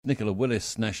Nicola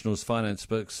Willis, National's finance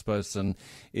spokesperson,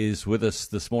 is with us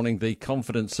this morning. The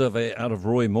confidence survey out of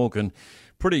Roy Morgan.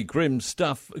 Pretty grim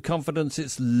stuff. Confidence,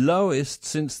 its lowest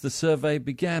since the survey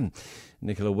began.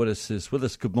 Nicola Willis is with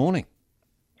us. Good morning.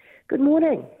 Good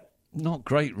morning. Not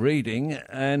great reading,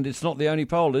 and it's not the only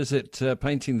poll, is it,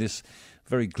 painting this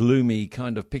very gloomy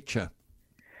kind of picture?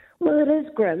 Well, it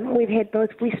is grim. We've had both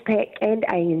Westpac and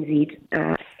ANZ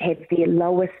have their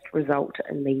lowest result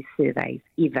in these surveys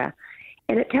ever.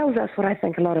 And it tells us what I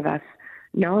think a lot of us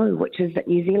know, which is that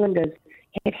New Zealanders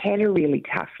have had a really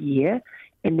tough year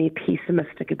and they're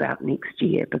pessimistic about next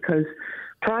year because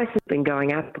prices have been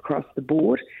going up across the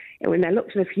board. And when they look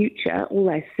to the future, all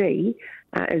they see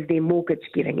is their mortgage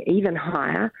getting even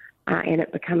higher and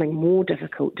it becoming more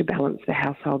difficult to balance the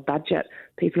household budget.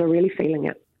 People are really feeling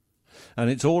it. And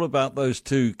it's all about those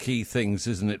two key things,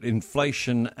 isn't it?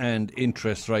 Inflation and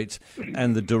interest rates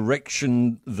and the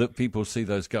direction that people see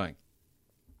those going.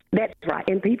 That's right.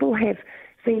 And people have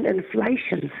seen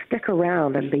inflation stick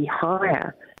around and be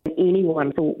higher than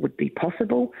anyone thought would be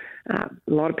possible. A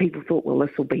lot of people thought, well,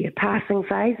 this will be a passing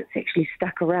phase. It's actually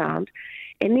stuck around.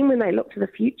 And then when they look to the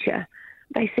future,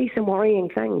 they see some worrying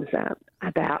things.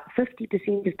 About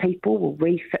 50% of people will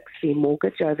refix their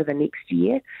mortgage over the next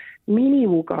year. Many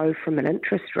will go from an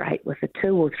interest rate with a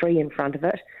 2 or 3 in front of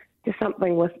it to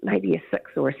something with maybe a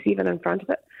 6 or a 7 in front of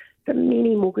it. For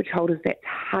many mortgage holders, that's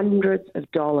hundreds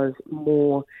of dollars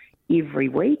more every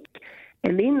week.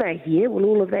 And then they hear, well,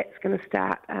 all of that's going to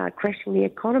start crashing the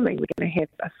economy. We're going to have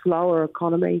a slower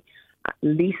economy,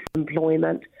 less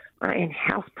employment, and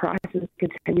house prices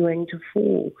continuing to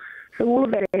fall. So all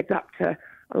of that adds up to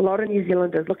a lot of New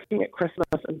Zealanders looking at Christmas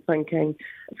and thinking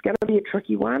it's going to be a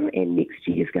tricky one and next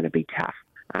year is going to be tough.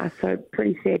 So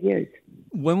pretty sad news.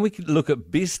 When we look at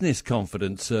business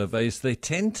confidence surveys, they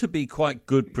tend to be quite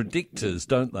good predictors,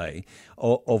 don't they,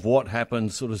 of what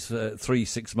happens sort of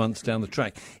 3-6 months down the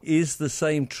track. Is the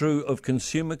same true of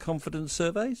consumer confidence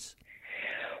surveys?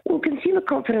 Well, consumer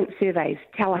confidence surveys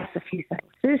tell us a few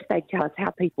things. First, they tell us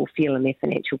how people feel in their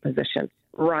financial position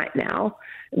right now.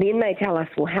 Then they tell us,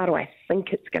 well, how do I think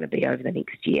it's going to be over the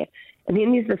next year? And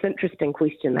then there's this interesting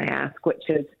question they ask, which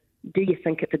is, do you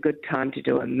think it's a good time to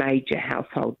do a major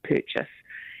household purchase?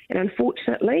 And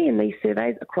unfortunately, in these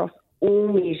surveys, across all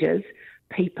measures,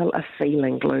 people are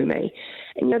feeling gloomy.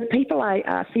 And the people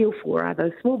I feel for are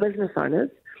those small business owners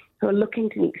who are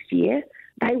looking to next year.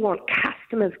 They want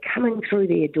customers coming through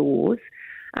their doors,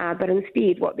 but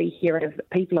instead what they're hearing is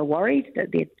that people are worried,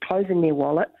 that they're closing their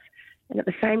wallets, and at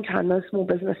the same time, those small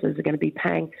businesses are going to be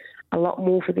paying a lot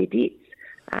more for their debts.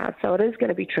 So it is going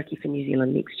to be tricky for New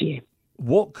Zealand next year.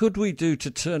 What could we do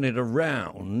to turn it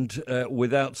around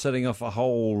without setting off a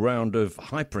whole round of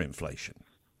hyperinflation?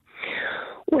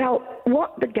 Well,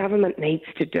 what the government needs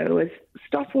to do is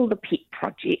stop all the pet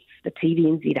projects, the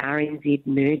TVNZ, RNZ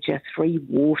merger, Three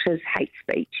Waters hate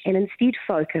speech, and instead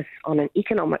focus on an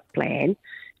economic plan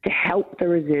to help the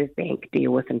Reserve Bank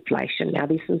deal with inflation. Now,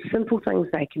 there's some simple things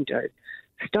they can do.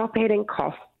 Stop adding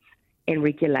costs and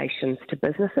regulations to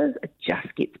businesses. It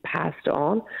just gets passed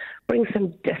on. Bring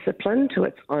some discipline to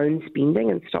its own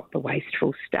spending and stop the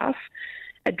wasteful stuff.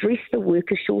 Address the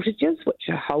worker shortages, which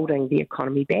are holding the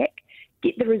economy back.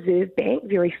 Get the Reserve Bank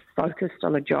very focused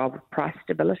on a job of price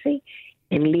stability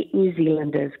and let New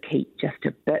Zealanders keep just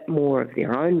a bit more of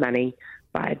their own money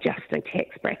by adjusting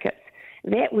tax brackets.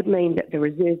 That would mean that the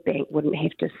Reserve Bank wouldn't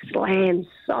have to slam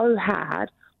so hard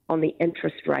on the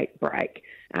interest rate brake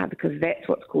because that's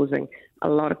what's causing a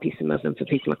lot of pessimism for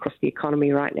people across the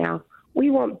economy right now. We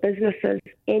want businesses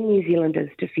and New Zealanders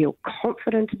to feel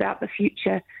confident about the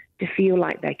future, to feel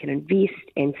like they can invest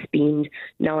and spend,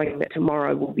 knowing that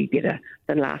tomorrow will be better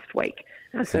than last week.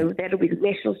 So that'll be the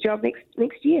National's job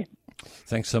next year.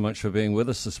 Thanks so much for being with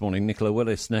us this morning. Nicola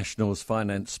Willis, National's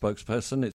finance spokesperson.